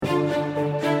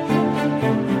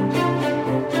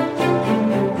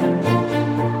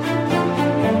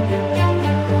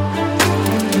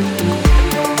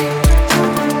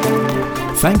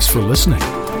Thanks for listening.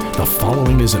 The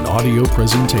following is an audio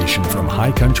presentation from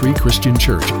High Country Christian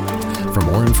Church. For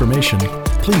more information,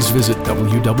 please visit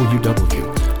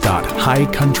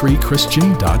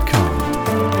www.highcountrychristian.com.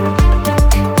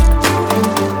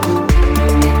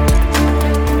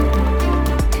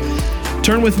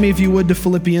 Turn with me, if you would, to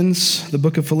Philippians, the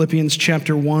book of Philippians,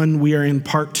 chapter 1. We are in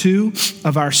part 2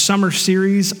 of our summer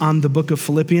series on the book of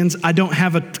Philippians. I don't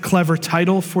have a clever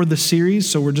title for the series,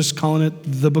 so we're just calling it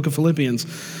the book of Philippians,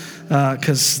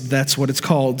 because that's what it's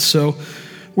called. So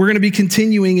we're going to be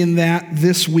continuing in that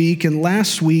this week. And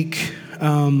last week,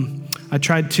 I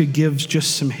tried to give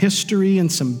just some history and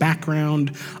some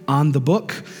background on the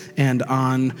book and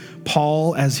on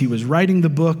Paul as he was writing the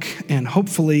book, and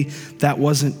hopefully that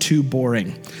wasn't too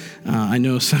boring. I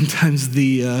know sometimes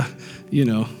the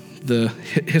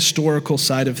historical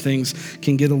side of things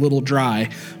can get a little dry,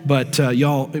 but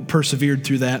y'all persevered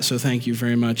through that, so thank you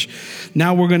very much.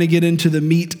 Now we're going to get into the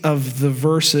meat of the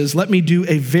verses. Let me do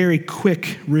a very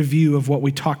quick review of what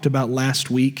we talked about last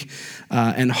week,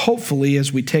 and hopefully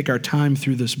as we take our time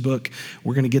through this book,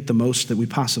 we're going to get the most that we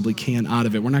possibly can out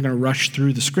of it. We're not going to rush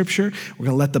through the scripture. We're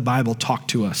going to let the Bible talk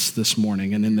to us this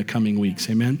morning and in the coming weeks,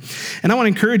 amen? And I want to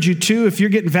encourage you too, if you're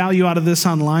getting value out of this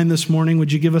online this morning,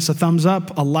 would you give us a thumbs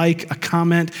up, a like, a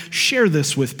comment, share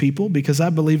this with people, because I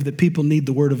believe that people need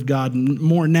the Word of God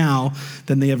more now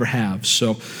than they ever have.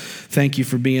 So thank you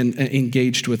for being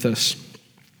engaged with us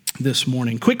this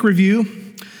morning. Quick review.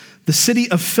 The city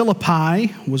of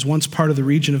Philippi was once part of the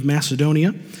region of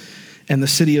Macedonia, and the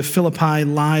city of Philippi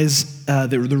lies,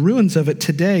 the ruins of it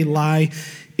today lie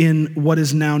in what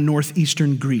is now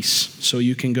northeastern Greece. So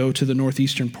you can go to the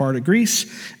northeastern part of Greece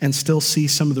and still see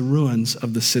some of the ruins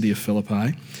of the city of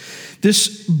Philippi.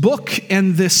 This book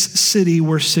and this city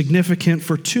were significant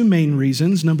for two main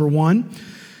reasons. Number one,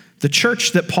 the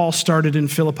church that Paul started in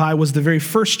Philippi was the very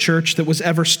first church that was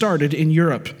ever started in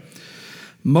Europe.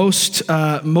 Most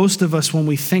of us, when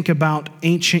we think about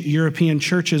ancient European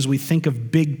churches, we think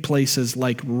of big places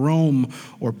like Rome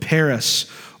or Paris,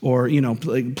 or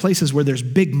places where there's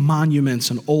big monuments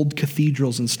and old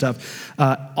cathedrals and stuff.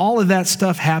 All of that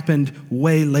stuff happened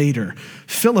way later.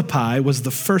 Philippi was the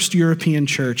first European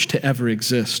church to ever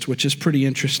exist, which is pretty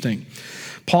interesting.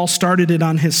 Paul started it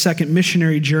on his second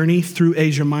missionary journey through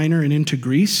Asia Minor and into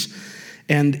Greece.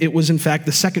 And it was, in fact,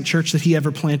 the second church that he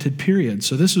ever planted, period.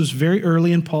 So this was very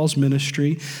early in Paul's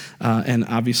ministry, and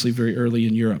obviously very early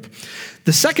in Europe.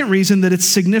 The second reason that it's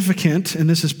significant, and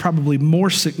this is probably more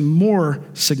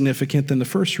significant than the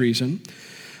first reason,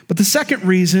 but the second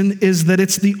reason is that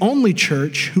it's the only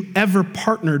church who ever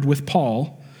partnered with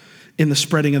Paul in the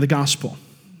spreading of the gospel.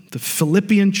 The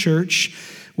Philippian church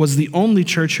was the only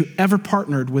church who ever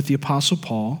partnered with the Apostle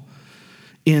Paul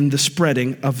in the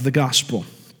spreading of the gospel.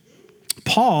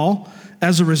 Paul,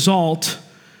 as a result,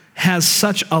 has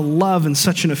such a love and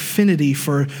such an affinity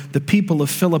for the people of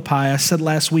Philippi. I said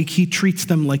last week, he treats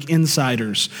them like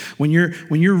insiders. When you're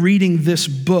reading this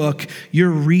book, you're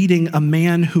reading a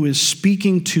man who is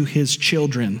speaking to his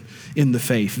children in the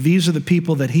faith. These are the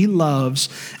people that he loves,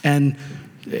 and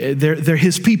they're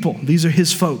his people. These are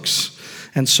his folks.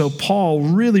 And so Paul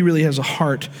really, really has a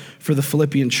heart for the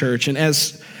Philippian church. And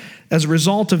as a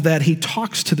result of that, he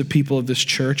talks to the people of this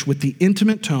church with the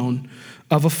intimate tone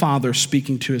of a father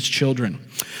speaking to his children.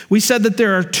 We said that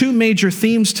there are two major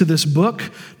themes to this book.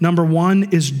 Number one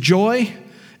is joy,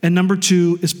 and number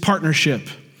two is partnership.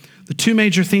 The two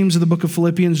major themes of the book of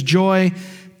Philippians, joy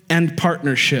and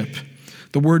partnership.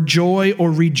 The word joy or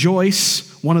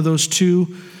rejoice, one of those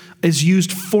two, is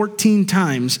used 14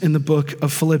 times in the book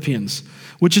of Philippians,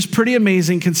 which is pretty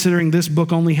amazing considering this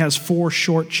book only has 4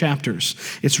 short chapters.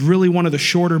 It's really one of the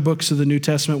shorter books of the New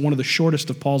Testament, one of the shortest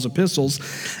of Paul's epistles,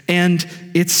 and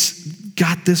it's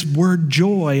got this word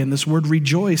joy and this word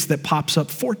rejoice that pops up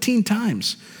 14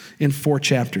 times in 4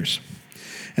 chapters.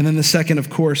 And then the second, of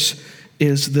course,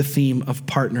 is the theme of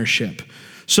partnership.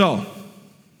 So,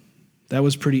 that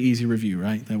was pretty easy review,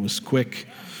 right? That was quick.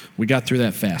 We got through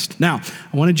that fast. Now,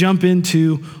 I want to jump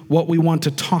into what we want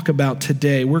to talk about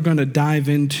today. We're going to dive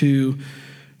into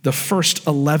the first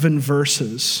 11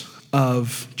 verses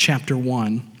of chapter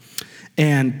 1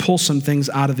 and pull some things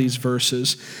out of these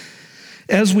verses.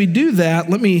 As we do that,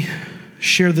 let me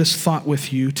share this thought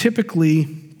with you. Typically,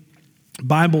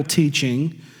 Bible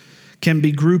teaching can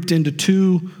be grouped into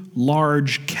 2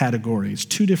 large categories,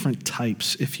 2 different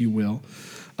types, if you will,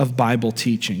 of Bible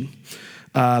teaching.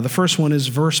 The first one is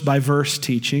verse-by-verse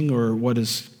teaching, or what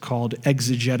is called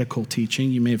exegetical teaching.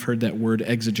 You may have heard that word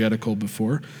exegetical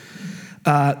before.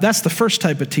 That's the first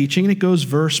type of teaching, and it goes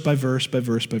verse by verse by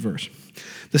verse by verse.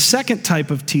 The second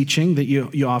type of teaching that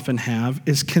you often have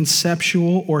is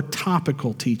conceptual or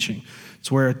topical teaching.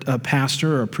 It's where a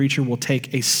pastor or a preacher will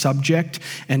take a subject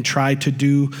and try to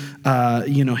do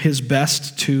his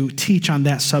best to teach on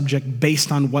that subject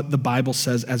based on what the Bible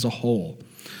says as a whole.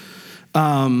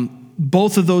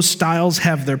 Both of those styles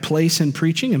have their place in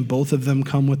preaching, and both of them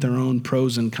come with their own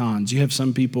pros and cons. You have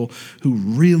some people who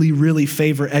really, really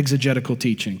favor exegetical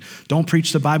teaching. Don't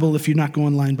preach the Bible if you're not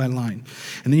going line by line.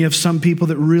 And then you have some people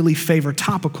that really favor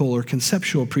topical or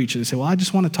conceptual preaching. They say, well, I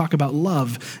just want to talk about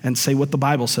love and say what the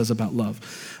Bible says about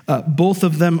love. Both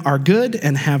of them are good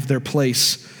and have their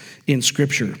place in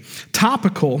Scripture.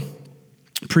 Topical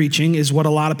preaching is what a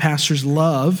lot of pastors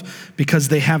love because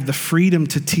they have the freedom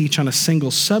to teach on a single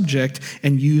subject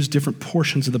and use different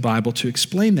portions of the Bible to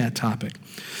explain that topic.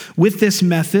 With this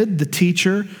method, the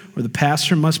teacher or the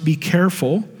pastor must be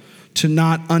careful to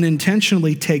not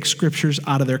unintentionally take scriptures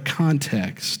out of their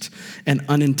context and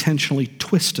unintentionally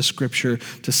twist a scripture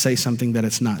to say something that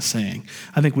it's not saying.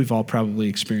 I think we've all probably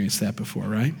experienced that before,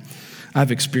 right? I've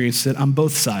experienced it on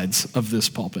both sides of this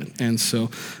pulpit, and so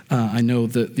I know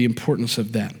the importance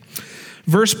of that.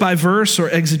 Verse by verse or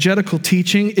exegetical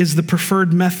teaching is the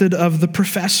preferred method of the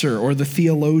professor or the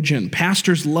theologian.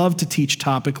 Pastors love to teach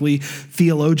topically.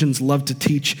 Theologians love to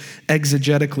teach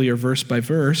exegetically or verse by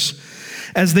verse,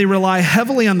 as they rely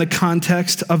heavily on the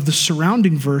context of the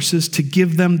surrounding verses to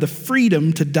give them the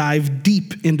freedom to dive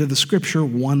deep into the scripture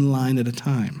one line at a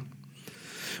time.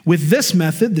 With this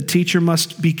method, the teacher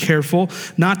must be careful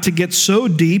not to get so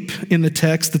deep in the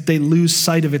text that they lose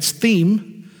sight of its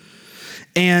theme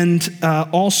and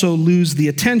also lose the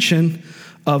attention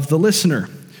of the listener,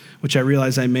 which I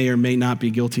realize I may or may not be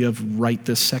guilty of right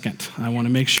this second. I want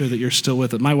to make sure that you're still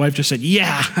with it. My wife just said,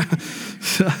 yeah.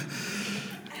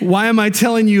 Why am I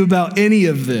telling you about any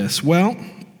of this? Well,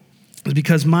 it's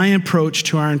because my approach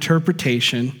to our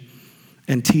interpretation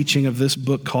and teaching of this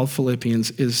book called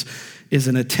Philippians is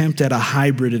an attempt at a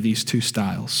hybrid of these two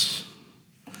styles.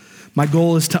 My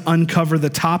goal is to uncover the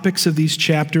topics of these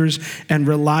chapters and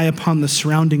rely upon the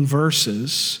surrounding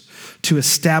verses to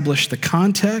establish the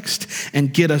context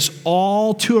and get us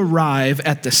all to arrive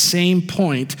at the same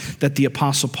point that the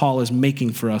Apostle Paul is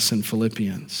making for us in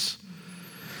Philippians.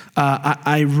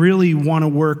 I really want to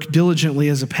work diligently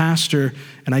as a pastor,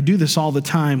 and I do this all the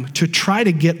time, to try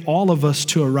to get all of us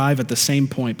to arrive at the same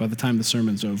point by the time the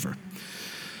sermon's over.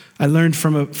 I learned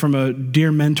from a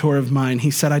dear mentor of mine. He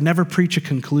said, I never preach a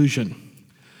conclusion.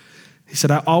 He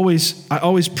said, I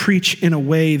always preach in a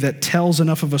way that tells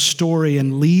enough of a story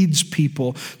and leads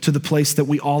people to the place that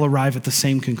we all arrive at the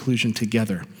same conclusion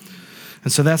together.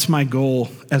 And so that's my goal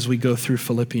as we go through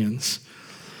Philippians.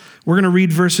 We're going to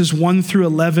read verses 1 through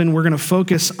 11. We're going to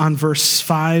focus on verse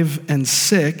 5 and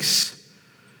 6.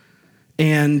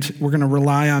 And we're going to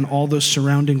rely on all those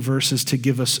surrounding verses to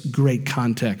give us great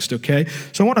context, okay?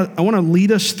 So I want to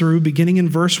lead us through beginning in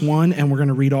verse 1, and we're going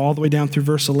to read all the way down through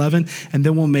verse 11, and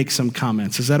then we'll make some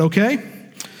comments. Is that okay?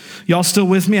 Y'all still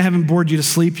with me? I haven't bored you to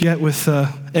sleep yet with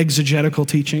exegetical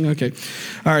teaching. Okay.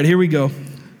 All right, here we go.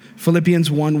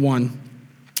 Philippians 1:1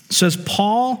 says,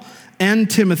 Paul and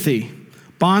Timothy,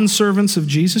 bondservants of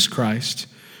Jesus Christ,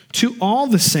 to all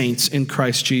the saints in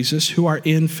Christ Jesus who are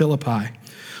in Philippi,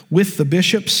 with the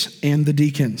bishops and the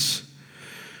deacons.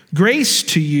 Grace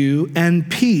to you and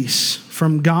peace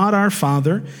from God our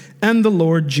Father and the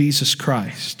Lord Jesus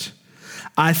Christ.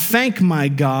 I thank my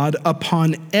God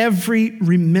upon every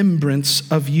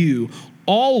remembrance of you,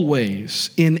 always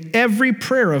in every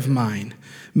prayer of mine,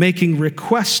 making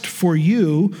request for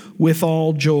you with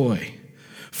all joy,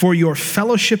 for your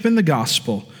fellowship in the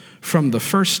gospel from the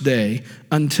first day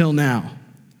until now.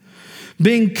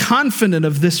 Being confident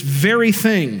of this very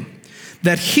thing,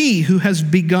 that he who has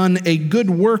begun a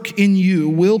good work in you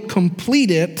will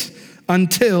complete it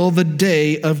until the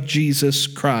day of Jesus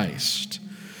Christ.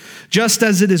 Just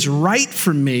as it is right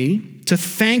for me to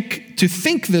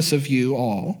think this of you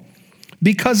all,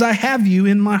 because I have you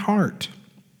in my heart.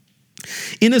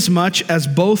 Inasmuch as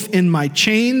both in my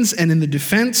chains and in the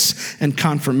defense and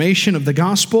confirmation of the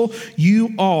gospel,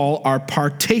 you all are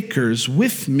partakers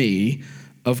with me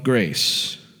of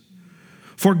grace.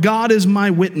 For God is my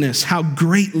witness, how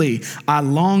greatly I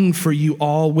long for you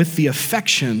all with the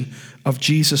affection of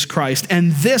Jesus Christ.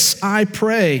 And this I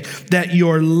pray, that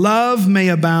your love may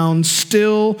abound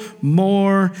still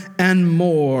more and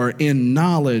more in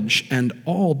knowledge and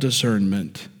all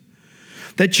discernment,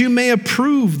 that you may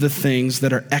approve the things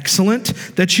that are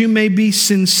excellent, that you may be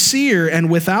sincere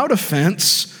and without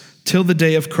offense till the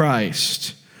day of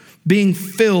Christ, being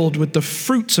filled with the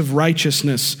fruits of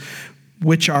righteousness,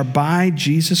 which are by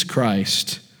Jesus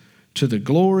Christ, to the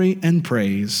glory and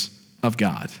praise of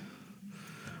God.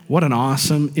 What an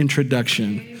awesome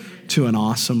introduction to an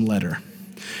awesome letter.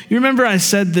 You remember I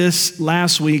said this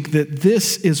last week, that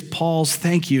this is Paul's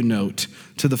thank you note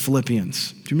to the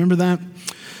Philippians. Do you remember that?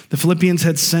 The Philippians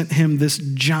had sent him this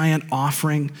giant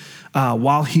offering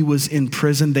while he was in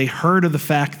prison. They heard of the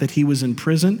fact that he was in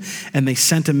prison, and they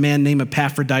sent a man named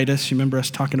Epaphroditus. You remember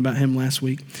us talking about him last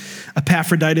week?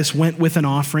 Epaphroditus went with an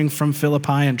offering from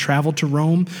Philippi and traveled to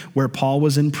Rome, where Paul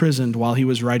was imprisoned while he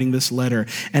was writing this letter.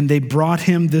 And they brought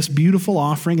him this beautiful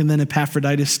offering, and then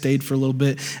Epaphroditus stayed for a little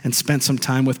bit and spent some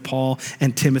time with Paul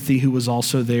and Timothy, who was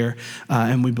also there,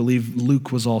 and we believe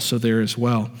Luke was also there as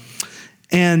well.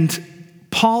 And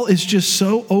Paul is just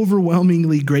so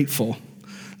overwhelmingly grateful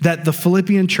that the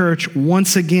Philippian church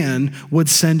once again would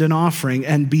send an offering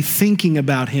and be thinking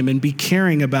about him and be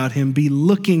caring about him, be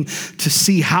looking to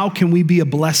see how can we be a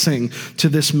blessing to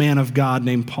this man of God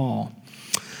named Paul.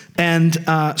 And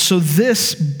so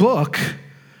this book,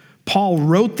 Paul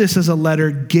wrote this as a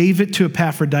letter, gave it to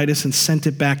Epaphroditus, and sent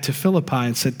it back to Philippi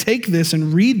and said, take this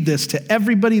and read this to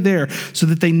everybody there so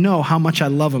that they know how much I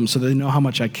love them, so they know how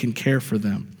much I can care for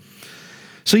them.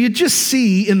 So you just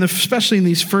see, especially in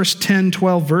these first 10,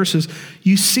 12 verses,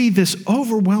 you see this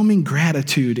overwhelming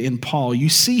gratitude in Paul. You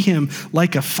see him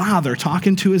like a father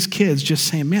talking to his kids, just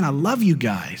saying, man, I love you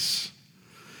guys.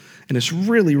 And it's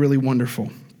really, really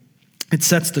wonderful. It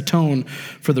sets the tone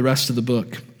for the rest of the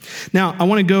book. Now, I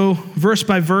want to go verse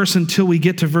by verse until we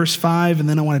get to verse 5, and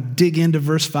then I want to dig into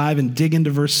verse 5 and dig into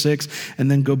verse 6, and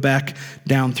then go back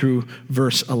down through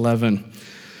verse 11.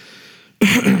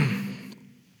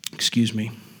 Excuse me.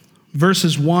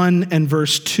 Verses 1 and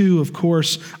verse 2, of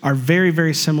course, are very,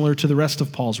 very similar to the rest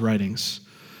of Paul's writings.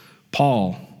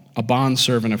 Paul, a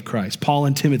bondservant of Christ. Paul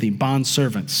and Timothy,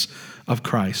 bondservants of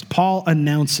Christ. Paul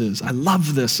announces, I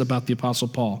love this about the Apostle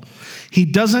Paul. He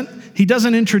doesn't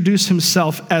introduce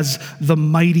himself as the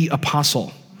mighty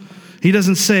apostle. He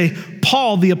doesn't say,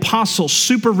 Paul the apostle,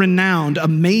 super renowned,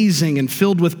 amazing, and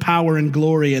filled with power and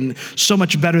glory, and so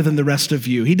much better than the rest of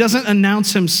you. He doesn't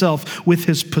announce himself with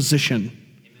his position.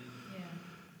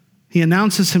 He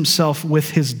announces himself with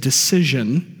his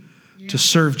decision to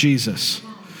serve Jesus.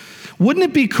 Wouldn't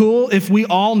it be cool if we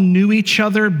all knew each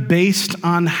other based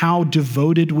on how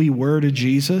devoted we were to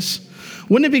Jesus?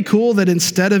 Wouldn't it be cool that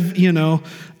instead of,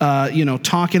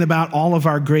 talking about all of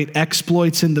our great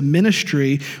exploits in the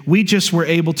ministry, we just were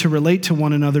able to relate to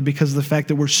one another because of the fact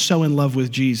that we're so in love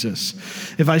with Jesus?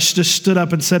 If I just stood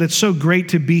up and said, it's so great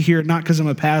to be here, not because I'm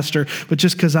a pastor, but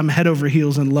just because I'm head over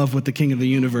heels in love with the King of the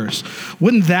universe.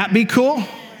 Wouldn't that be cool?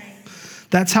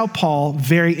 That's how Paul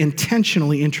very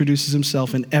intentionally introduces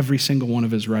himself in every single one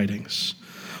of his writings.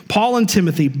 Paul and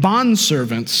Timothy,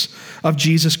 bondservants of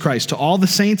Jesus Christ, to all the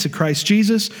saints of Christ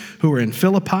Jesus who are in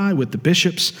Philippi with the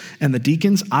bishops and the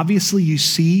deacons. Obviously, you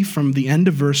see from the end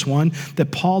of verse 1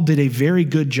 that Paul did a very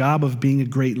good job of being a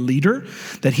great leader,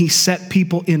 that he set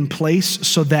people in place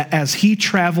so that as he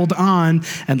traveled on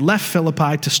and left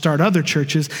Philippi to start other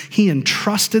churches, he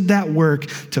entrusted that work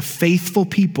to faithful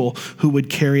people who would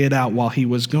carry it out while he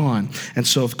was gone. And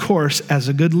so, of course, as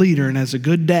a good leader and as a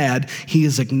good dad, he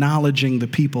is acknowledging the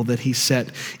people that he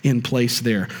set in place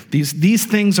there. These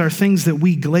things are things that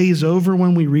we glaze over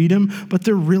when we read them, but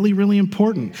they're really, really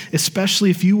important, especially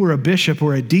if you were a bishop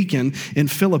or a deacon in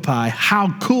Philippi.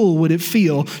 How cool would it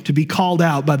feel to be called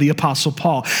out by the Apostle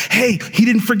Paul? Hey, he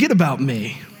didn't forget about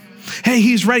me. Hey,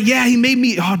 he's right. Yeah, he made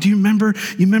me. Oh, do you remember,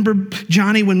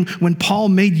 Johnny, when Paul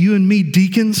made you and me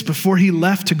deacons before he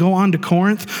left to go on to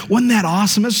Corinth? Wasn't that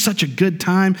awesome? It was such a good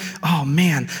time. Oh,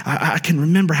 man, I can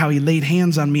remember how he laid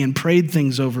hands on me and prayed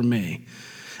things over me.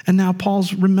 And now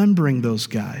Paul's remembering those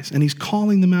guys, and he's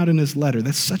calling them out in his letter.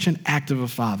 That's such an act of a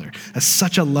father. That's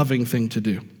such a loving thing to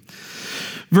do.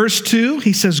 Verse 2,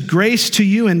 he says, grace to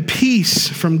you and peace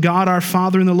from God our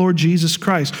Father and the Lord Jesus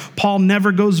Christ. Paul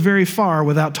never goes very far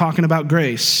without talking about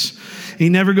grace. He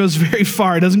never goes very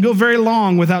far. It doesn't go very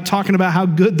long without talking about how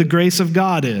good the grace of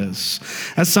God is.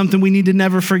 That's something we need to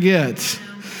never forget.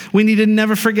 We need to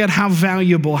never forget how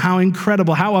valuable, how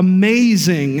incredible, how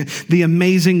amazing the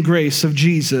amazing grace of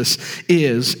Jesus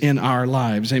is in our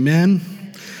lives. Amen?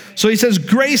 So he says,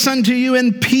 grace unto you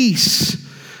and peace.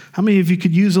 How many of you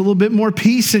could use a little bit more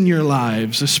peace in your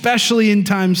lives, especially in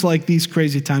times like these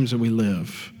crazy times that we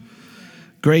live?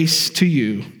 Grace to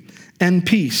you and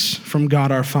peace from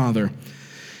God our Father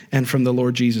and from the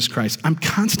Lord Jesus Christ. I'm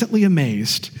constantly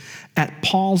amazed at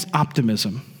Paul's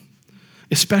optimism,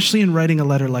 especially in writing a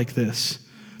letter like this.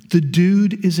 The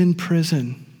dude is in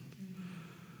prison.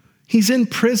 He's in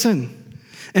prison,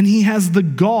 and he has the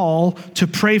gall to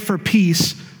pray for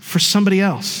peace for somebody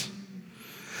else.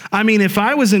 I mean, if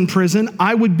I was in prison,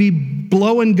 I would be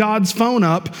blowing God's phone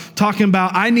up talking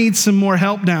about, I need some more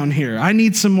help down here. I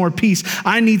need some more peace.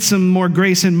 I need some more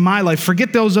grace in my life.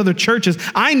 Forget those other churches.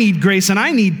 I need grace and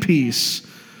I need peace.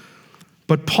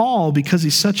 But Paul, because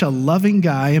he's such a loving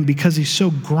guy and because he's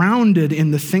so grounded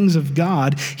in the things of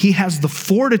God, he has the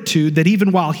fortitude that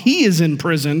even while he is in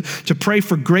prison, to pray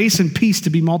for grace and peace to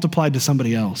be multiplied to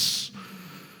somebody else.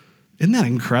 Isn't that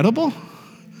incredible?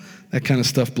 That kind of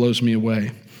stuff blows me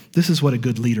away. This is what a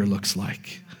good leader looks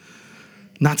like.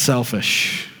 Not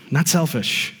selfish. Not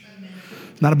selfish.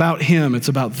 Not about him, it's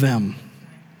about them.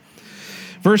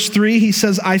 Verse 3, he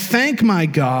says, I thank my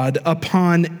God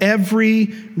upon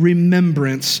every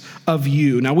remembrance of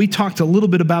you. Now, we talked a little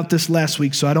bit about this last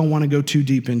week, so I don't want to go too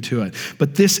deep into it.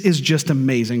 But this is just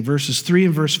amazing. Verses 3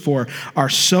 and verse 4 are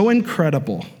so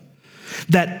incredible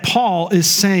that Paul is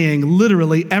saying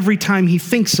literally every time he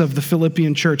thinks of the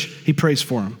Philippian church, he prays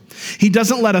for them. He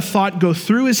doesn't let a thought go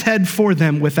through his head for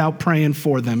them without praying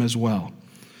for them as well.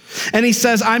 And he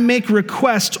says, I make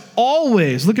requests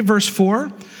always. Look at verse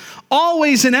 4.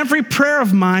 Always in every prayer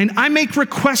of mine, I make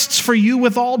requests for you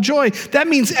with all joy. That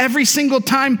means every single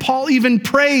time Paul even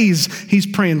prays, he's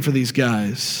praying for these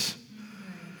guys.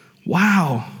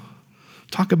 Wow.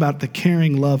 Talk about the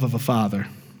caring love of a father.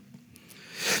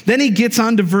 Then he gets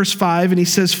on to verse 5 and he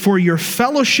says, for your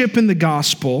fellowship in the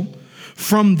gospel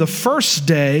from the first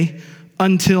day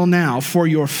until now. For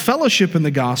your fellowship in the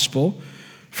gospel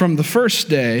from the first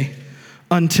day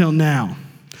until now.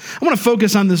 I want to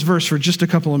focus on this verse for just a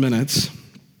couple of minutes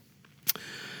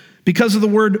because of the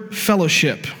word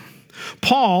fellowship.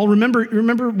 Paul,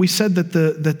 remember we said that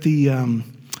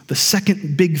the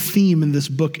second big theme in this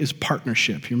book is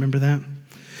partnership. You remember that?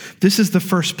 This is the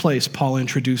first place Paul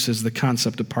introduces the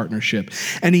concept of partnership.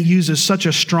 And he uses such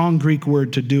a strong Greek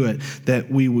word to do it that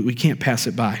we can't pass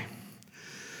it by.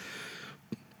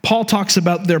 Paul talks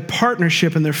about their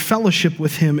partnership and their fellowship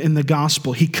with him in the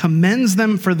gospel. He commends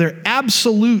them for their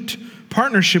absolute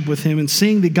partnership with him in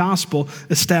seeing the gospel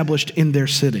established in their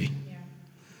city. Yeah.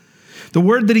 The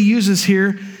word that he uses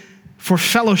here for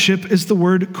fellowship is the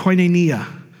word koinonia.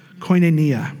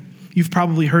 Koinonia. You've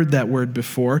probably heard that word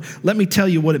before. Let me tell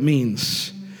you what it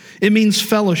means. It means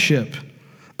fellowship,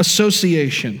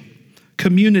 association,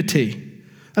 community.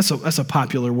 That's a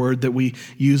popular word that we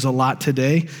use a lot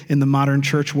today in the modern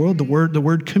church world, the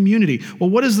word community. Well,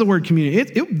 what is the word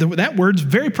community? That word's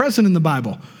very present in the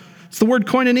Bible. It's the word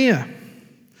koinonia.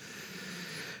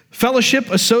 Fellowship,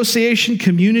 association,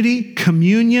 community,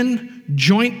 communion,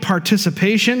 joint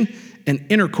participation, and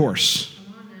intercourse.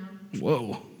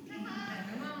 Whoa.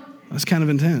 That's kind of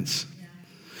intense.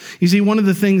 You see, one of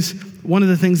the things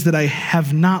that I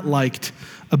have not liked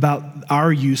about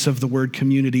our use of the word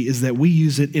community is that we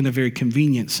use it in a very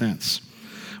convenient sense.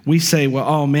 We say, well,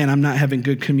 oh man, I'm not having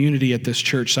good community at this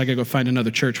church, so I gotta go find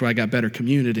another church where I got better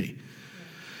community.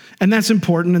 And that's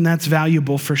important and that's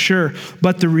valuable for sure.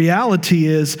 But the reality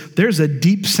is there's a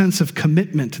deep sense of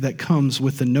commitment that comes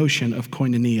with the notion of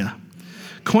koinonia.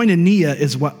 Koinonia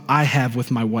is what I have with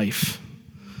my wife.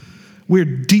 We're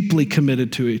deeply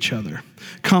committed to each other.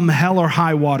 Come hell or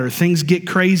high water, things get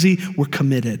crazy, we're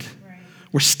committed.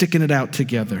 We're sticking it out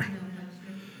together.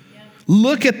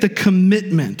 Look at the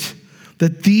commitment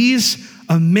that these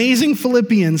amazing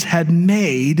Philippians had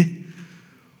made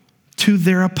to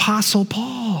their apostle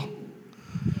Paul.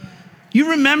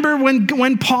 You remember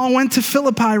when Paul went to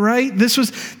Philippi, right? This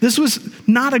was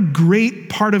not a great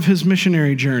part of his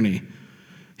missionary journey.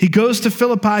 He goes to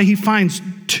Philippi, he finds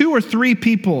 2 or 3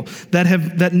 people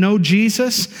that know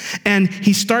Jesus, and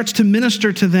he starts to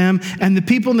minister to them, and the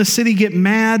people in the city get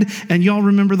mad, and y'all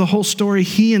remember the whole story.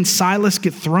 He and Silas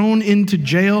get thrown into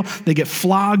jail. They get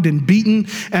flogged and beaten,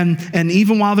 and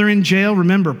even while they're in jail,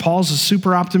 remember, Paul's a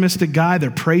super optimistic guy.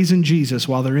 They're praising Jesus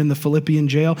while they're in the Philippian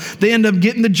jail. They end up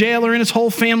getting the jailer and his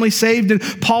whole family saved, and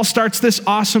Paul starts this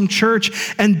awesome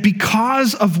church, and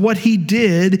because of what he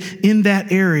did in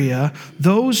that area,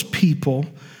 those people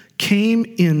came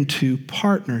into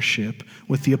partnership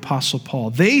with the Apostle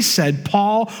Paul. They said,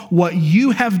 Paul, what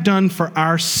you have done for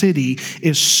our city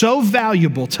is so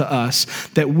valuable to us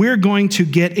that we're going to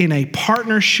get in a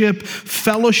partnership,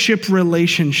 fellowship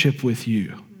relationship with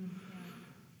you.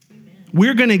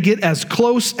 We're going to get as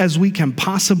close as we can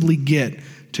possibly get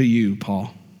to you,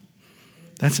 Paul.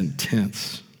 That's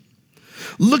intense.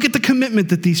 Look at the commitment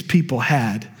that these people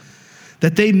had.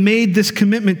 That they made this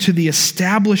commitment to the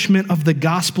establishment of the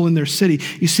gospel in their city.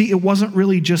 You see, it wasn't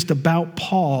really just about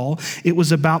Paul. It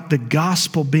was about the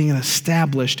gospel being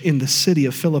established in the city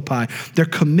of Philippi. Their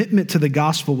commitment to the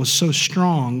gospel was so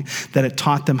strong that it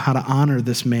taught them how to honor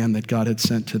this man that God had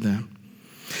sent to them.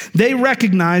 They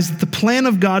recognized that the plan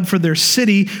of God for their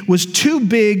city was too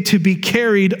big to be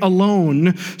carried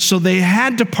alone, so they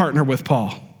had to partner with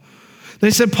Paul. They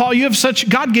said, Paul,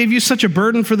 God gave you such a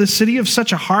burden for the city, you have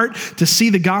such a heart to see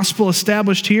the gospel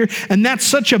established here, and that's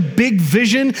such a big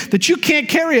vision that you can't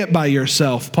carry it by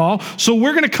yourself, Paul. So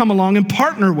we're going to come along and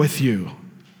partner with you.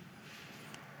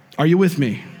 Are you with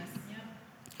me?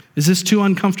 Is this too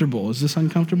uncomfortable? Is this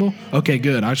uncomfortable? Okay,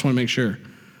 good. I just want to make sure.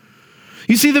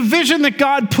 You see, the vision that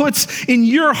God puts in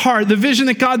your heart, the vision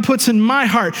that God puts in my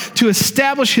heart to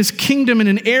establish his kingdom in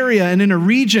an area and in a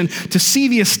region, to see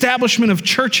the establishment of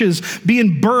churches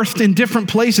being birthed in different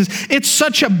places, it's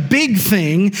such a big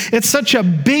thing. It's such a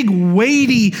big,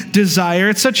 weighty desire.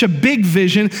 It's such a big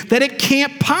vision that it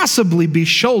can't possibly be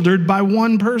shouldered by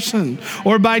one person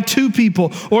or by two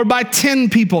people or by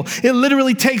 10 people. It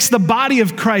literally takes the body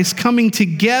of Christ coming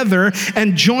together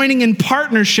and joining in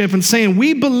partnership and saying,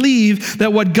 we believe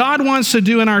that what God wants to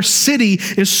do in our city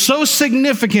is so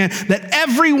significant that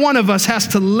every one of us has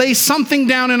to lay something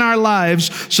down in our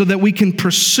lives so that we can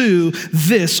pursue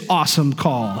this awesome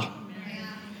call.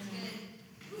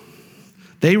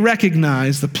 They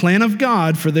recognized the plan of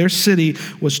God for their city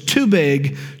was too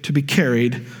big to be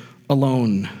carried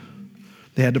alone.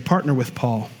 They had to partner with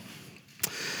Paul.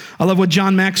 I love what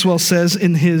John Maxwell says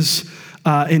in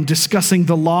discussing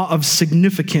the law of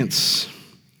significance.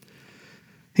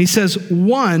 He says,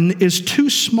 one is too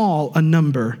small a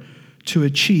number to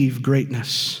achieve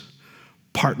greatness.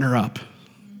 Partner up.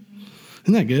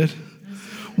 Isn't that good?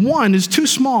 One is too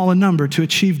small a number to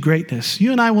achieve greatness.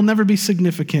 You and I will never be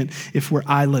significant if we're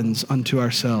islands unto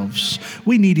ourselves.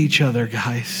 We need each other,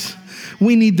 guys.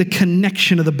 We need the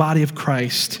connection of the body of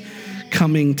Christ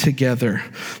coming together.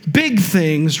 Big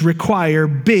things require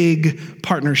big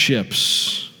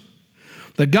partnerships.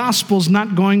 The gospel's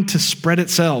not going to spread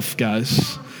itself,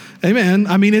 guys. Amen.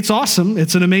 I mean, it's awesome.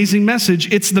 It's an amazing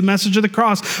message. It's the message of the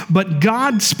cross. But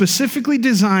God specifically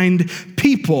designed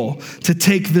people to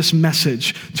take this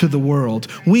message to the world.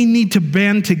 We need to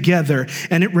band together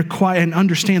and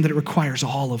understand that it requires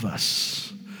all of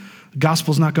us. The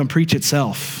gospel's not going to preach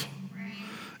itself.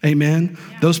 Amen.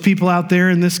 Yeah. Those people out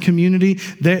there in this community,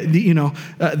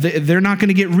 they're not going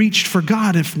to get reached for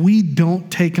God if we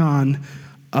don't take on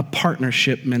a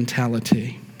partnership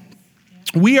mentality.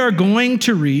 We are going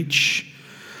to reach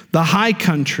the high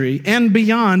country and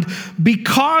beyond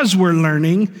because we're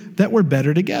learning that we're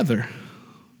better together.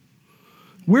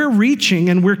 We're reaching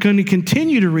and we're going to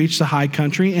continue to reach the high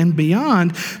country and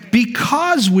beyond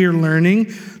because we're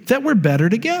learning that we're better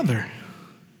together.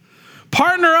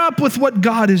 Partner up with what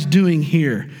God is doing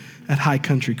here at High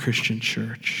Country Christian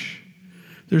Church.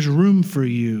 There's room for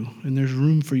you and there's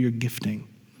room for your gifting.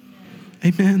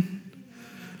 Amen.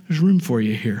 There's room for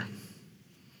you here.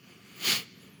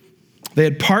 They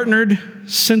had partnered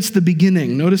since the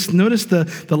beginning. Notice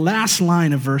the last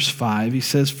line of verse 5. He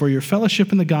says, for your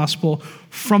fellowship in the gospel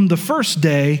from the first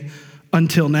day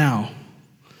until now.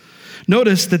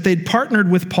 Notice that they'd partnered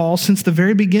with Paul since the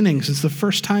very beginning, since the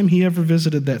first time he ever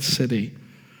visited that city.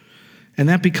 And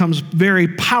that becomes very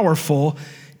powerful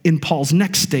in Paul's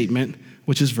next statement,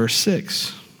 which is verse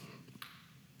 6.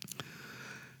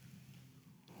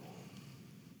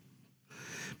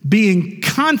 Being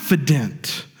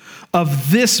confident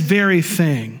of this very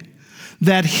thing,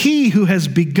 that he who has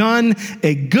begun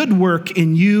a good work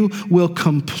in you will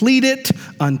complete it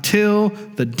until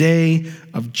the day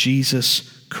of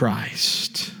Jesus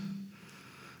Christ.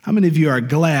 How many of you are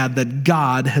glad that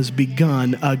God has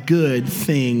begun a good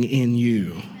thing in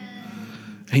you?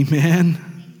 Amen.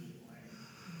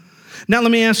 Now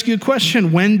let me ask you a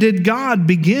question. When did God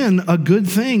begin a good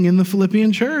thing in the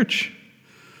Philippian church?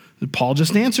 Paul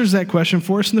just answers that question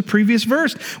for us in the previous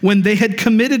verse. When they had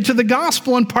committed to the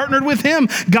gospel and partnered with him,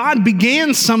 God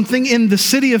began something in the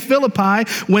city of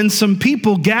Philippi when some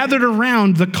people gathered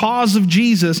around the cause of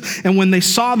Jesus. And when they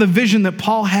saw the vision that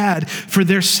Paul had for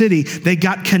their city, they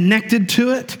got connected to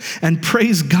it. And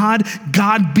praise God,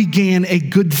 God began a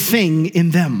good thing in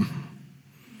them.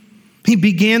 He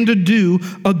began to do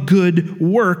a good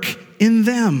work in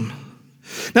them.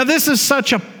 Now, this is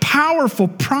such a powerful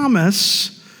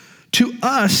promise to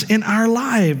us in our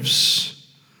lives.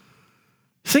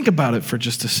 Think about it for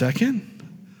just a second.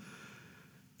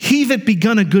 He that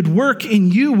begun a good work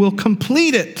in you will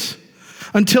complete it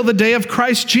until the day of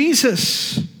Christ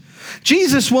Jesus.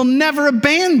 Jesus will never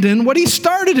abandon what he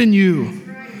started in you.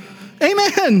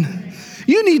 Amen.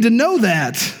 You need to know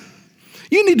that.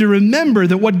 You need to remember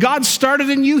that what God started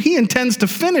in you, he intends to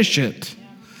finish it.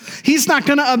 He's not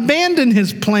going to abandon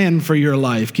his plan for your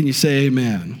life. Can you say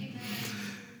amen?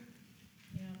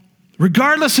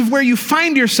 Regardless of where you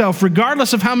find yourself,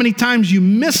 regardless of how many times you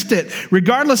missed it,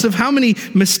 regardless of how many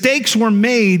mistakes were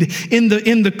made in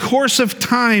the course of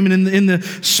time and in the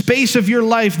space of your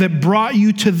life that brought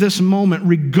you to this moment,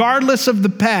 regardless of the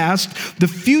past, the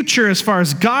future as far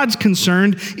as God's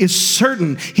concerned is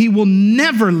certain. He will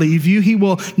never leave you. He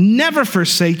will never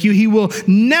forsake you. He will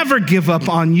never give up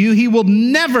on you. He will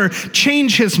never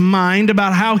change his mind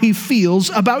about how he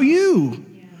feels about you.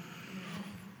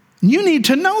 You need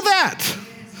to know that.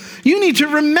 You need to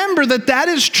remember that that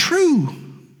is true.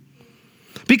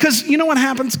 Because you know what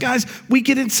happens, guys? We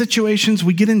get in situations,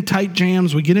 we get in tight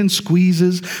jams, we get in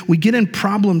squeezes, we get in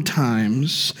problem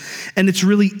times, and it's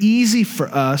really easy for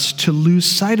us to lose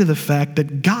sight of the fact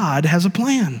that God has a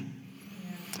plan,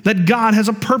 that God has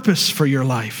a purpose for your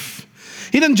life.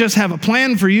 He doesn't just have a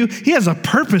plan for you, he has a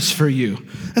purpose for you.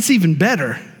 That's even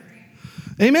better.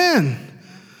 Amen.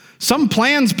 Some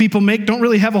plans people make don't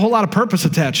really have a whole lot of purpose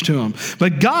attached to them.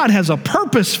 But God has a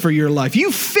purpose for your life.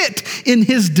 You fit in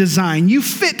his design. You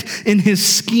fit in his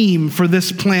scheme for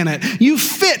this planet. You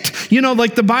fit,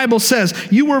 like the Bible says,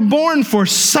 you were born for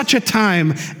such a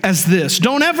time as this.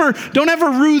 Don't ever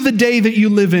rue the day that you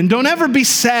live in. Don't ever be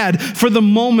sad for the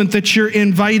moment that you're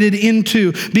invited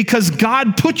into, because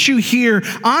God put you here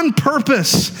on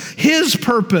purpose, his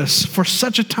purpose for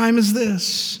such a time as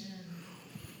this.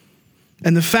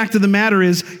 And the fact of the matter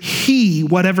is,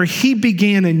 whatever he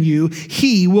began in you,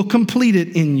 he will complete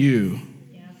it in you.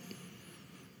 Yeah.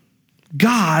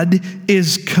 God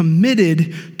is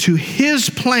committed to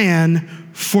his plan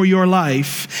for your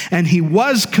life, and he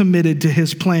was committed to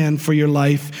his plan for your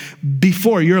life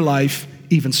before your life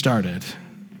even started.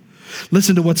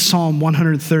 Listen to what Psalm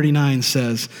 139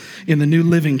 says in the New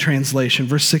Living Translation,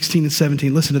 verse 16 and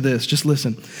 17. Listen to this. Just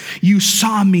listen. You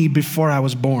saw me before I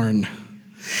was born.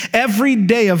 Every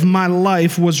day of my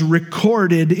life was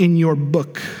recorded in your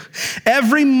book.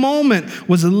 Every moment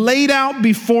was laid out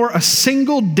before a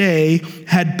single day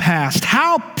had passed.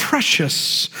 How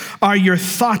precious are your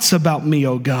thoughts about me,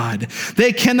 O God.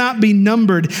 They cannot be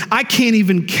numbered. I can't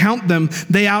even count them.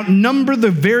 They outnumber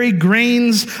the very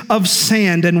grains of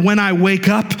sand. And when I wake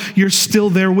up, you're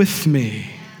still there with me.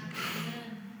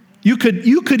 You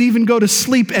could even go to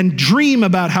sleep and dream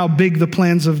about how big the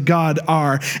plans of God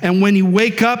are. And when you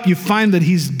wake up, you find that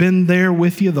he's been there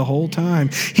with you the whole time.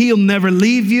 He'll never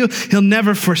leave you. He'll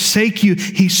never forsake you.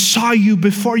 He saw you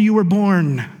before you were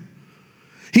born.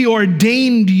 He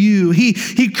ordained you.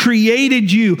 He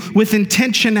created you with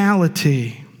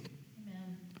intentionality,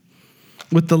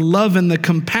 with the love and the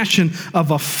compassion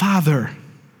of a father.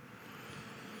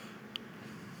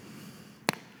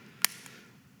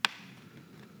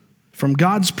 From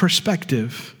God's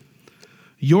perspective,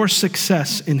 your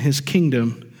success in his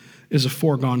kingdom is a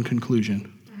foregone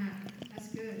conclusion. That's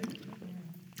good.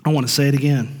 I want to say it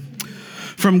again.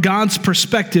 From God's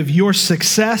perspective, your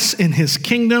success in his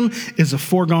kingdom is a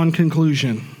foregone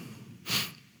conclusion.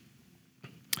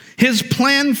 His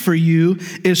plan for you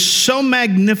is so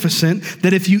magnificent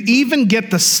that if you even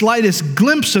get the slightest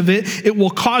glimpse of it, it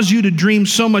will cause you to dream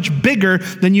so much bigger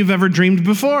than you've ever dreamed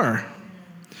before.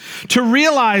 To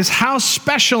realize how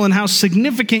special and how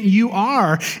significant you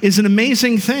are is an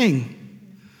amazing thing.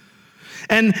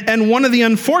 And one of the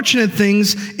unfortunate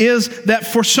things is that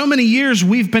for so many years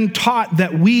we've been taught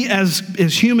that we as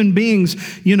human beings,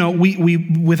 we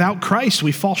without Christ,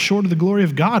 we fall short of the glory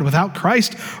of God. Without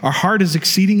Christ, our heart is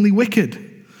exceedingly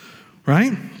wicked,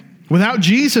 right? Without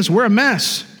Jesus, we're a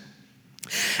mess.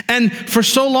 And for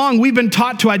so long, we've been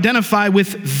taught to identify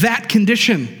with that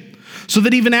condition. So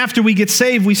that even after we get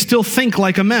saved, we still think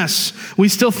like a mess. We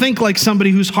still think like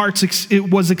somebody whose heart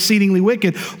was exceedingly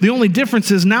wicked. The only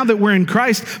difference is now that we're in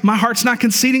Christ, my heart's not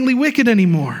exceedingly wicked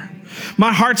anymore.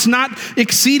 My heart's not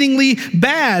exceedingly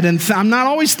bad, and I'm not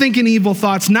always thinking evil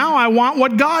thoughts. Now I want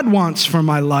what God wants for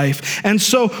my life. And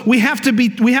so we have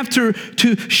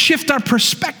to shift our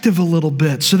perspective a little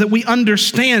bit so that we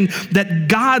understand that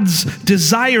God's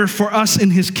desire for us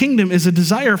in his kingdom is a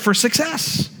desire for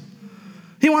success.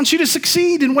 He wants you to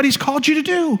succeed in what he's called you to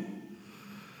do.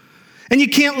 And you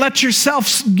can't let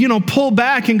yourself, pull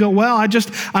back and go, well,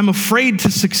 I'm afraid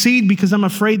to succeed because I'm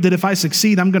afraid that if I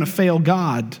succeed, I'm going to fail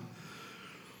God.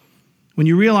 When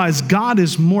you realize God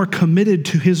is more committed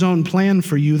to his own plan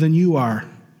for you than you are.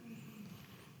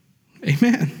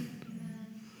 Amen.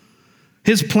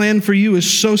 His plan for you is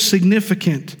so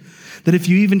significant that if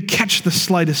you even catch the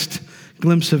slightest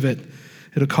glimpse of it,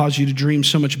 it'll cause you to dream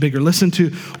so much bigger. Listen to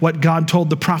what God told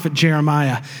the prophet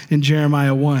Jeremiah in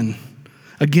Jeremiah 1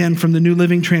 Again, from the New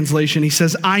Living Translation, he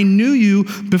says, I knew you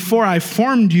before I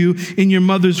formed you in your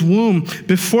mother's womb.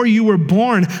 Before you were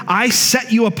born, I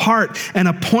set you apart and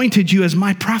appointed you as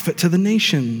my prophet to the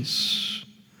nations.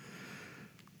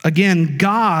 Again,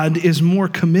 God is more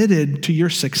committed to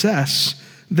your success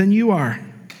than you are.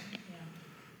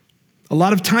 A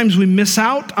lot of times we miss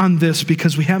out on this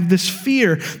because we have this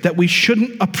fear that we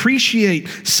shouldn't appreciate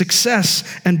success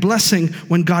and blessing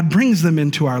when God brings them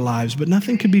into our lives. But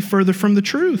nothing could be further from the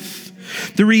truth.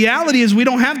 The reality is we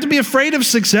don't have to be afraid of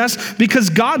success because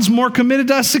God's more committed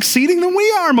to us succeeding than we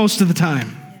are most of the time.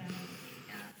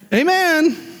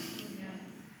 Amen.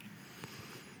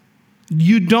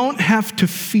 You don't have to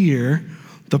fear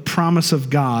the promise of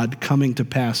God coming to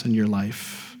pass in your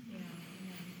life.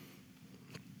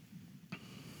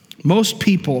 Most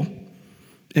people,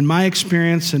 in my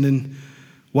experience and in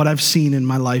what I've seen in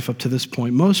my life up to this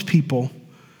point, most people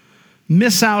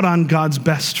miss out on God's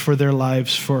best for their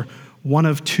lives for one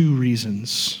of two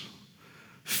reasons: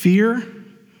 fear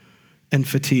and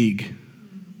fatigue.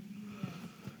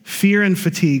 Fear and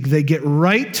fatigue. They get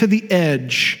right to the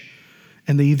edge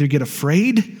and they either get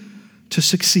afraid to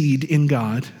succeed in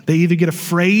God. They either get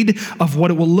afraid of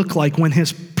what it will look like when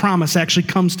his promise actually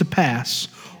comes to pass,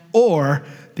 or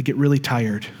they get really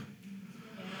tired.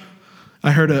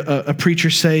 I heard a preacher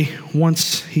say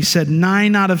once, he said,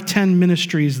 9 out of 10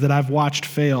 ministries that I've watched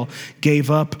fail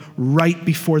gave up right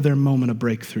before their moment of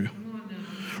breakthrough.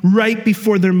 Right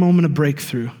before their moment of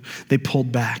breakthrough, they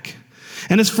pulled back.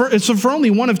 And it's for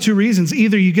only one of two reasons.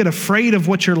 Either you get afraid of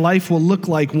what your life will look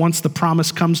like once the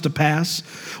promise comes to pass,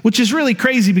 which is really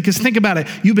crazy because think about it.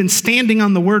 You've been standing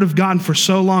on the word of God for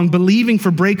so long, believing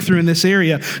for breakthrough in this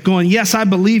area, going, yes, I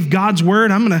believe God's word.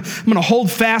 I'm gonna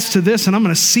hold fast to this and I'm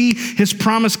gonna see his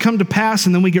promise come to pass.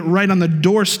 And then we get right on the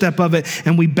doorstep of it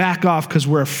and we back off because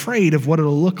we're afraid of what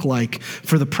it'll look like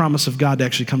for the promise of God to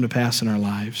actually come to pass in our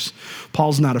lives.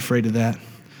 Paul's not afraid of that.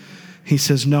 He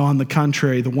says, no, on the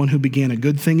contrary, the one who began a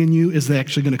good thing in you is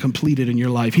actually going to complete it in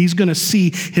your life. He's going to see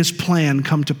his plan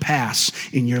come to pass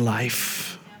in your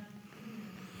life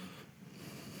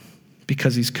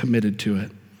because he's committed to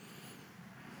it.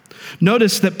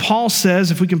 Notice that Paul says,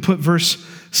 if we can put verse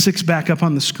 6 back up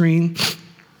on the screen,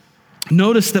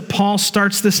 notice that Paul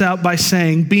starts this out by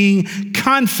saying, being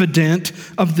confident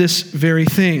of this very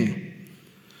thing.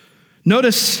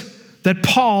 Notice that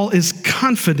Paul is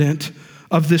confident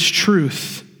of this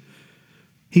truth.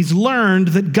 He's learned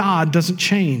that God doesn't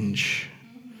change,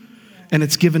 and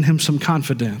it's given him some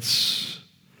confidence.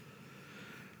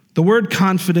 The word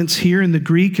confidence here in the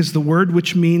Greek is the word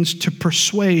which means to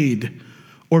persuade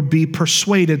or be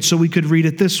persuaded. So we could read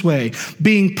it this way: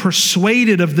 being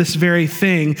persuaded of this very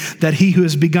thing, that he who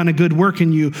has begun a good work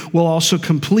in you will also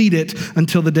complete it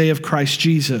until the day of Christ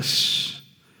Jesus.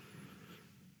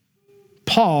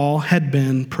 Paul had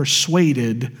been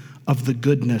persuaded of the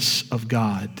goodness of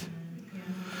God.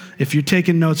 If you're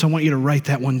taking notes, I want you to write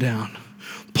that one down.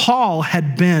 Paul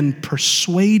had been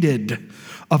persuaded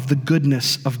of the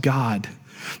goodness of God.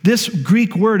 This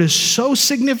Greek word is so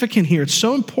significant here. It's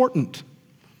so important.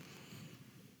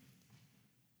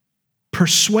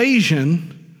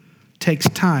 Persuasion takes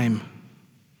time.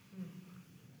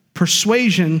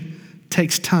 Persuasion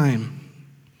takes time.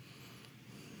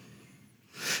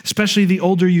 Especially the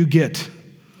older you get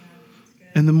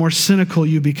and the more cynical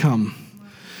you become.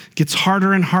 It gets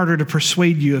harder and harder to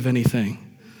persuade you of anything.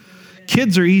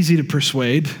 Kids are easy to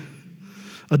persuade.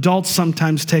 Adults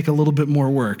sometimes take a little bit more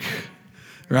work,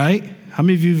 right? How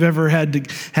many of you have ever had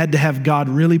to have God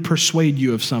really persuade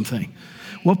you of something?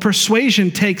 Well,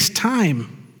 persuasion takes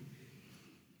time.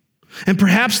 And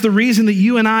perhaps the reason that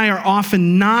you and I are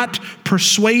often not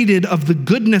persuaded of the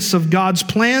goodness of God's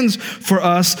plans for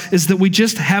us is that we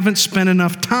just haven't spent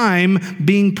enough time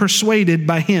being persuaded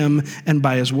by him and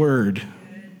by his word.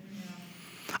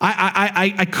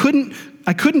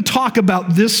 I couldn't talk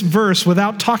about this verse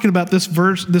without talking about this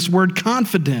word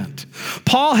confident.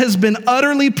 Paul has been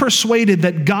utterly persuaded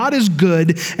that God is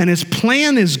good and his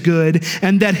plan is good,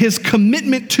 and that his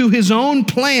commitment to his own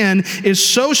plan is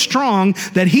so strong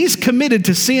that he's committed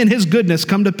to seeing his goodness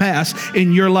come to pass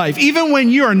in your life. Even when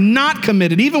you are not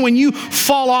committed, even when you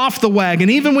fall off the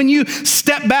wagon, even when you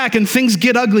step back and things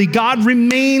get ugly, God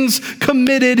remains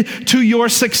committed to your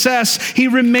success. He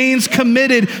remains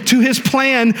committed to his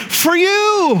plan for you.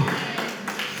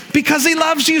 Because he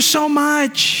loves you so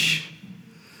much.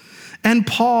 And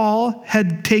Paul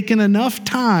had taken enough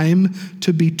time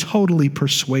to be totally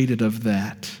persuaded of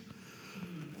that.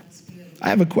 I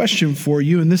have a question for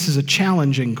you, and this is a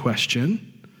challenging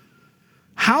question.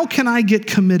 How can I get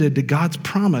committed to God's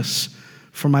promise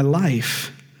for my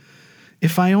life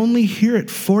if I only hear it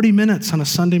 40 minutes on a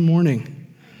Sunday morning,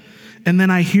 and then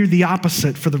I hear the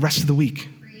opposite for the rest of the week?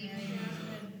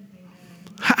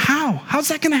 How's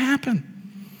that going to happen?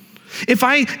 If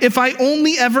I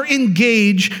only ever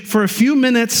engage for a few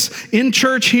minutes in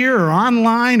church here or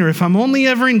online, or if I'm only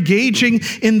ever engaging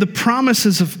in the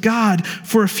promises of God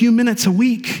for a few minutes a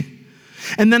week,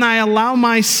 and then I allow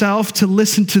myself to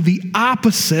listen to the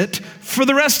opposite for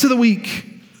the rest of the week.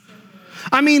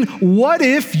 I mean, what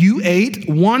if you ate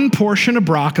one portion of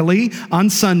broccoli on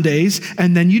Sundays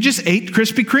and then you just ate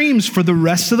Krispy Kremes for the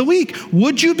rest of the week?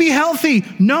 Would you be healthy?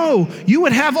 No, you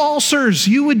would have ulcers.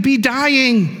 You would be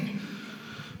dying,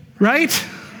 right?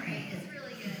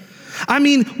 I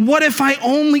mean, what if I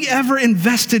only ever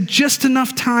invested just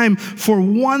enough time for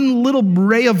one little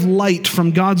ray of light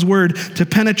from God's word to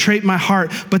penetrate my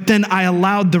heart, but then I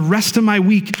allowed the rest of my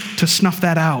week to snuff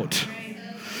that out?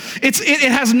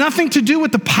 It has nothing to do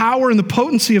with the power and the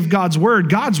potency of God's word.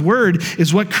 God's word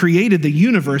is what created the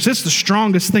universe. It's the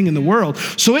strongest thing in the world.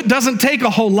 So it doesn't take a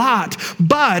whole lot.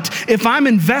 But if I'm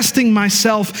investing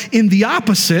myself in the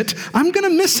opposite, I'm going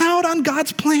to miss out on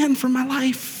God's plan for my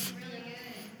life.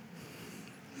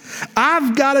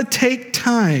 I've got to take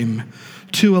time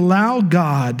to allow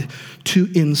God to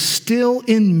instill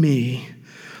in me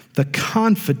the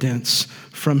confidence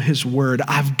from his word.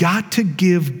 I've got to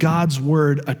give God's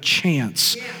word a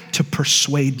chance to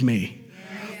persuade me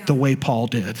the way Paul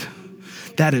did.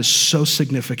 That is so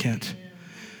significant.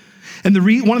 And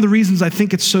one of the reasons I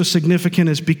think it's so significant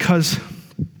is because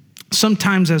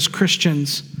sometimes as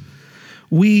Christians,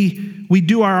 we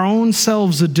do our own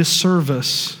selves a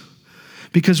disservice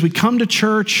because we come to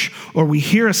church or we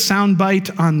hear a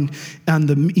soundbite on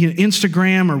the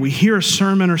Instagram, or we hear a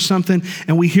sermon or something,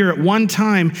 and we hear it one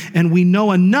time and we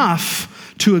know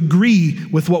enough to agree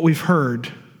with what we've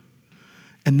heard.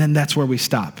 And then that's where we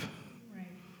stop. Right.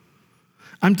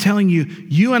 I'm telling you,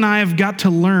 you and I have got to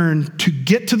learn to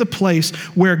get to the place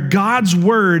where God's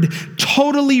word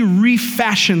totally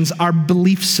refashions our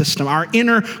belief system, our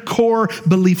inner core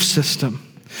belief system.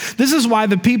 This is why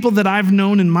the people that I've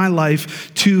known in my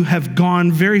life to have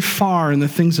gone very far in the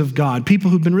things of God, people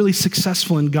who've been really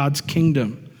successful in God's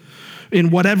kingdom, in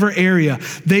whatever area,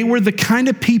 they were the kind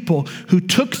of people who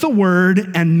took the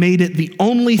word and made it the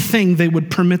only thing they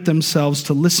would permit themselves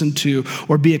to listen to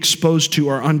or be exposed to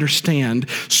or understand,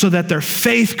 so that their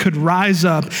faith could rise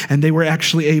up and they were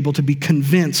actually able to be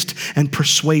convinced and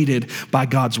persuaded by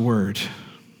God's word.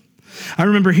 I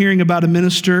remember hearing about a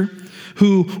minister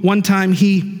who one time when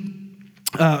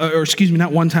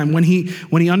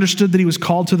he understood that he was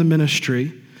called to the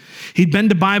ministry, he'd been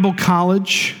to Bible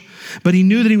college, but he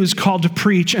knew that he was called to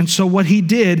preach. And so what he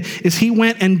did is he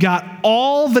went and got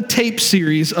all the tape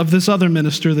series of this other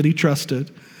minister that he trusted.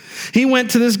 He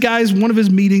went to this guy's, one of his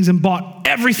meetings, and bought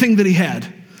everything that he had.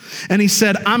 And he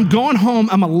said, I'm going home,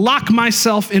 I'm going to lock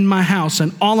myself in my house,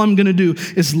 and all I'm going to do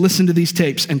is listen to these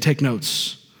tapes and take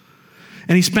notes.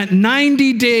 And he spent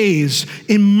 90 days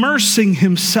immersing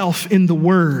himself in the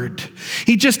word.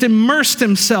 He just immersed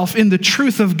himself in the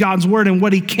truth of God's word. And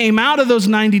what he came out of those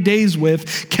 90 days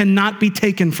with cannot be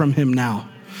taken from him now,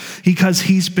 because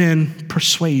he's been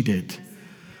persuaded.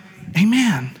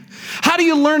 Amen. How do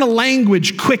you learn a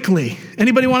language quickly?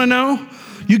 Anybody want to know?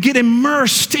 You get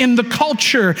immersed in the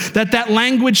culture that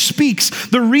language speaks.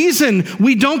 The reason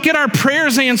we don't get our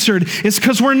prayers answered is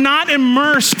because we're not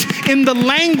immersed in the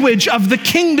language of the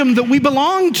kingdom that we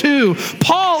belong to.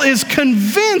 Paul is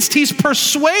convinced, he's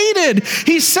persuaded.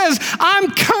 He says, I'm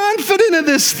confident of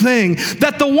this thing,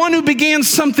 that the one who began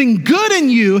something good in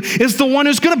you is the one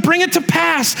who's going to bring it to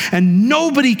pass. And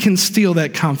nobody can steal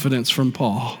that confidence from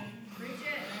Paul.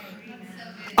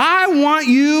 I want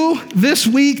you this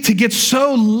week to get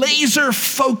so laser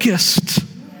focused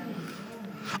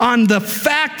on the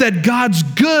fact that God's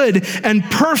good and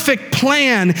perfect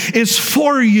plan is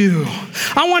for you.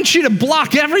 I want you to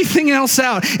block everything else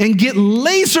out and get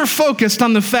laser focused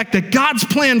on the fact that God's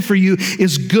plan for you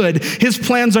is good. His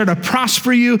plans are to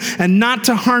prosper you and not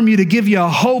to harm you, to give you a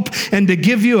hope and to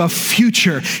give you a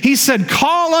future. He said,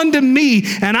 call unto me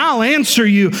and I'll answer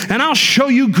you, and I'll show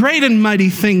you great and mighty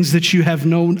things that you have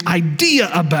no idea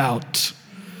about.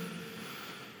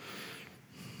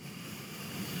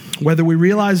 Whether we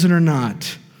realize it or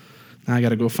not. Now I got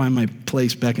to go find my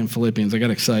place back in Philippians. I got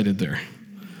excited there.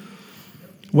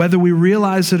 Whether we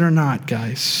realize it or not,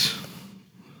 guys,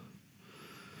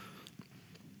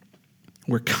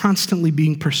 we're constantly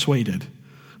being persuaded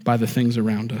by the things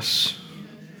around us.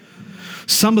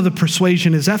 Some of the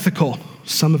persuasion is ethical.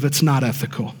 Some of it's not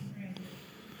ethical.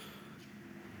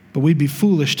 But we'd be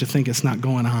foolish to think it's not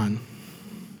going on.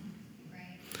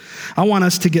 I want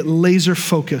us to get laser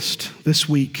focused this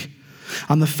week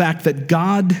on the fact that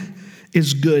God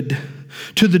is good,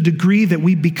 to the degree that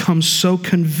we become so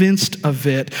convinced of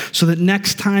it, so that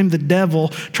next time the devil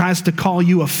tries to call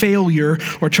you a failure,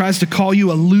 or tries to call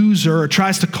you a loser, or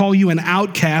tries to call you an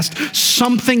outcast,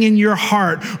 something in your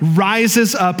heart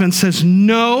rises up and says,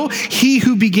 no, he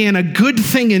who began a good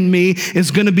thing in me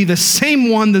is going to be the same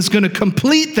one that's going to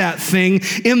complete that thing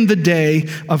in the day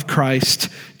of Christ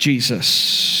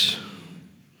Jesus.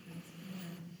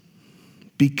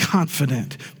 Be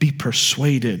confident, be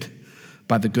persuaded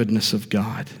by the goodness of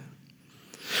God.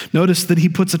 Notice that he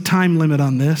puts a time limit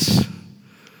on this,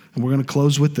 and we're going to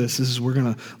close with this. We're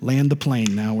going to land the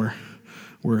plane now.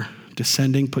 We're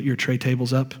descending. Put your tray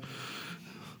tables up.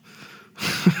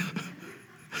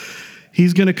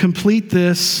 He's going to complete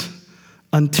this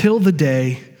until the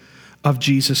day of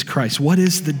Jesus Christ. What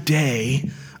is the day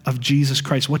of Jesus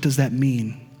Christ? What does that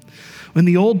mean? In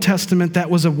the Old Testament, that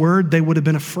was a word they would have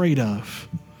been afraid of.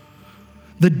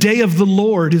 The day of the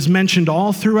Lord is mentioned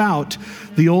all throughout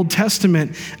the Old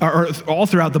Testament, or all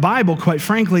throughout the Bible, quite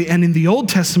frankly. And in the Old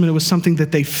Testament, it was something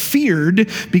that they feared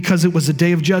because it was a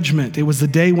day of judgment. It was the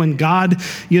day when God,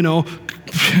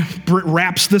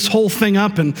 wraps this whole thing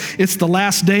up, and it's the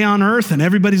last day on earth, and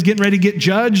everybody's getting ready to get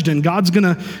judged, and God's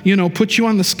going to, put you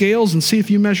on the scales and see if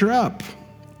you measure up.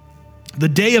 The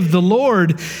day of the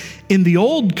Lord in the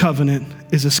Old Covenant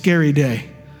is a scary day.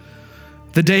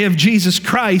 The day of Jesus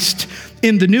Christ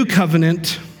in the New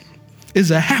Covenant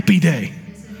is a happy day.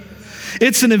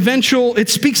 It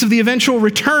speaks of the eventual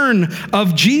return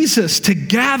of Jesus to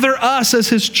gather us as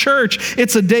his church.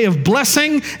 It's a day of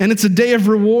blessing and it's a day of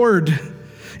reward.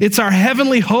 It's our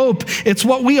heavenly hope. It's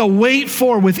what we await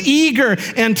for with eager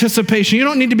anticipation. You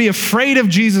don't need to be afraid of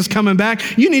Jesus coming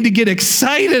back. You need to get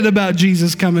excited about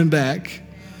Jesus coming back.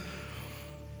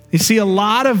 You see, a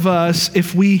lot of us,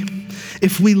 if we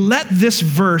let this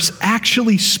verse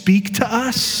actually speak to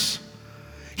us,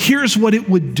 here's what it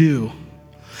would do.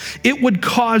 It would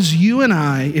cause you and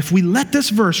I, if we let this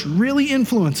verse really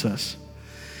influence us,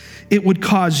 it would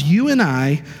cause you and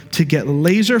I to get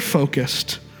laser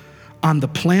focused on the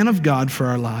plan of God for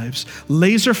our lives,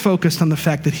 laser focused on the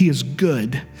fact that he is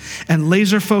good, and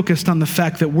laser focused on the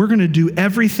fact that we're going to do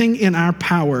everything in our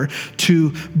power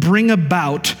to bring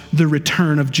about the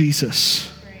return of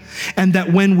Jesus. And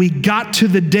that when we got to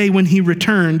the day when he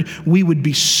returned, we would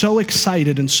be so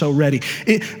excited and so ready.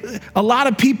 A lot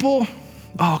of people,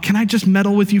 can I just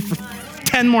meddle with you for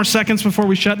 10 more seconds before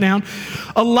we shut down?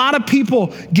 A lot of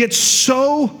people get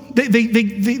so, they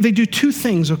do two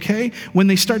things, okay? When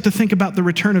they start to think about the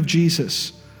return of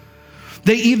Jesus.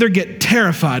 They either get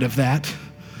terrified of that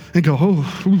and go,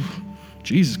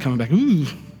 Jesus coming back. Ooh,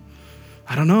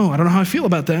 I don't know how I feel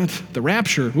about that. The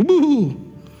rapture. Ooh.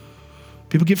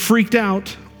 People get freaked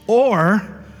out,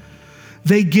 or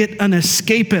they get an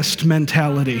escapist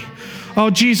mentality. Oh,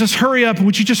 Jesus, hurry up.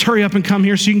 Would you just hurry up and come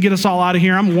here so you can get us all out of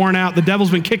here? I'm worn out. The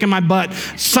devil's been kicking my butt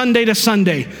Sunday to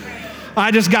Sunday.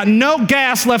 I just got no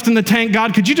gas left in the tank.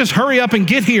 God, could you just hurry up and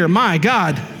get here? My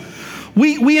God.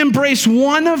 We embrace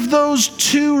one of those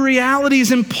two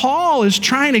realities, and Paul is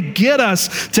trying to get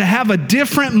us to have a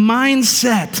different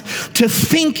mindset, to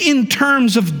think in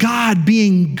terms of God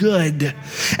being good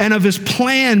and of his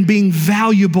plan being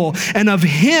valuable and of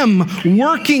him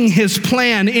working his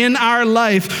plan in our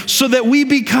life so that we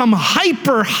become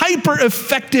hyper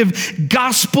effective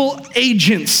gospel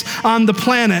agents on the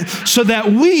planet so that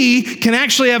we can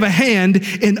actually have a hand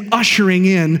in ushering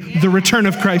in the return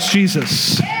of Christ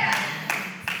Jesus.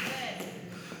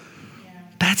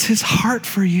 That's his heart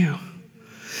for you.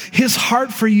 His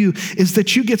heart for you is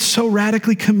that you get so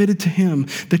radically committed to him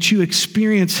that you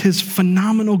experience his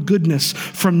phenomenal goodness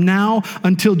from now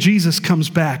until Jesus comes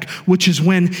back, which is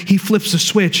when he flips a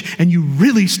switch and you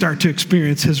really start to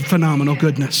experience his phenomenal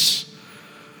goodness.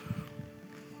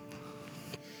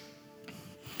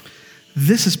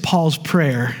 This is Paul's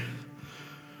prayer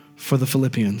for the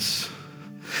Philippians.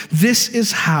 This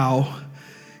is how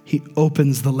he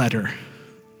opens the letter.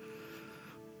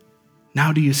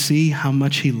 Now do you see how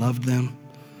much he loved them?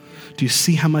 Do you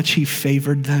see how much he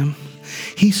favored them?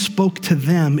 He spoke to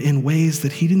them in ways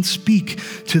that he didn't speak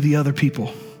to the other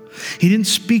people. He didn't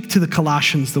speak to the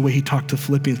Colossians the way he talked to the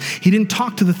Philippians. He didn't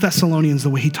talk to the Thessalonians the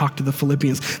way he talked to the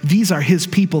Philippians. These are his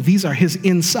people. These are his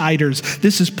insiders.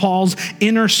 This is Paul's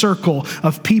inner circle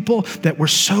of people that were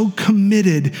so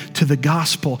committed to the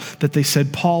gospel that they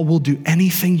said, Paul, we'll do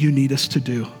anything you need us to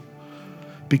do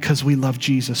because we love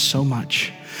Jesus so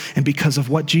much. And because of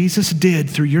what Jesus did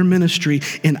through your ministry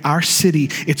in our city,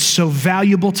 it's so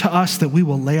valuable to us that we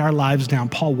will lay our lives down.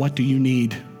 Paul, what do you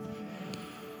need?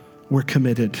 We're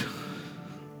committed.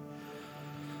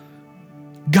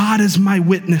 God is my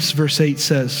witness, verse 8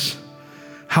 says,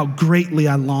 how greatly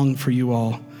I long for you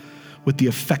all with the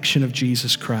affection of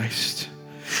Jesus Christ.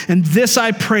 And this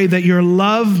I pray, that your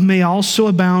love may also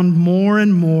abound more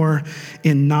and more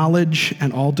in knowledge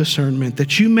and all discernment,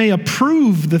 that you may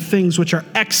approve the things which are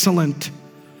excellent,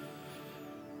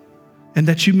 and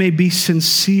that you may be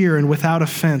sincere and without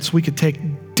offense. We could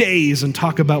take days and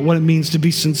talk about what it means to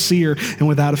be sincere and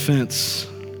without offense.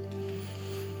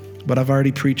 But I've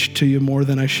already preached to you more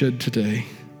than I should today.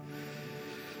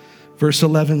 Verse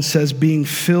 11 says, being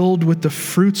filled with the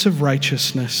fruits of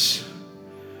righteousness,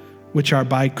 which are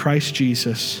by Christ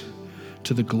Jesus,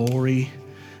 to the glory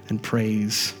and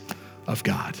praise of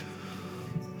God.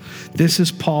 This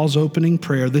is Paul's opening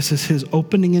prayer. This is his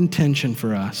opening intention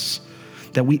for us,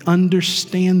 that we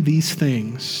understand these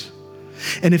things.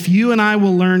 And if you and I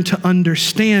will learn to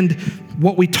understand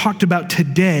what we talked about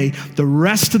today, the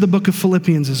rest of the book of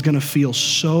Philippians is going to feel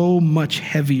so much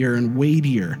heavier and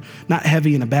weightier. Not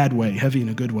heavy in a bad way, heavy in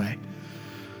a good way.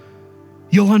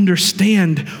 You'll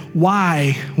understand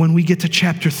why, when we get to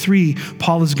chapter 3,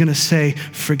 Paul is going to say,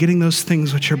 forgetting those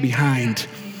things which are behind,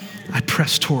 I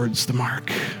press towards the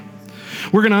mark.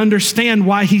 We're going to understand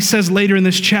why he says later in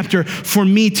this chapter, for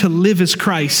me to live is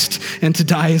Christ and to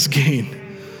die is gain.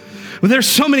 Well, there's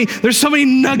so many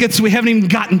nuggets we haven't even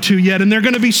gotten to yet, and they're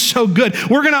going to be so good.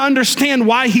 We're going to understand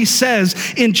why he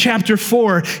says in chapter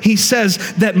 4, he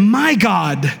says that my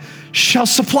God shall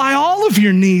supply all of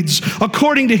your needs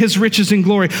according to his riches and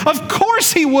glory. Of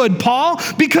course he would, Paul,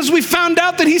 because we found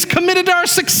out that he's committed to our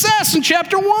success in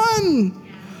chapter 1.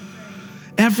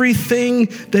 Everything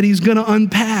that he's going to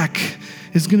unpack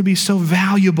is going to be so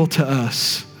valuable to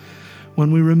us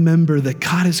when we remember that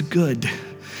God is good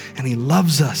and he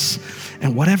loves us,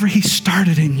 and whatever he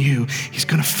started in you, he's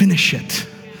going to finish it.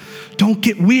 Don't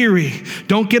get weary.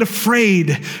 Don't get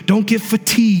afraid. Don't get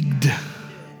fatigued.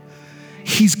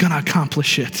 He's going to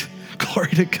accomplish it.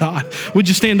 Glory to God. Would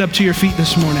you stand up to your feet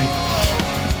this morning?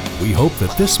 We hope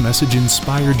that this message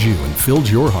inspired you and filled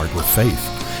your heart with faith.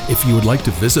 If you would like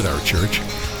to visit our church,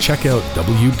 check out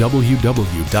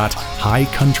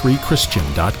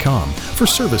www.highcountrychristian.com for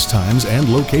service times and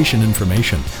location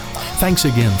information. Thanks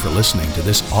again for listening to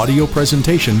this audio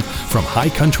presentation from High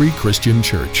Country Christian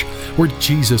Church, where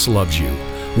Jesus loves you,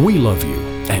 we love you,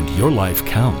 and your life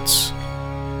counts.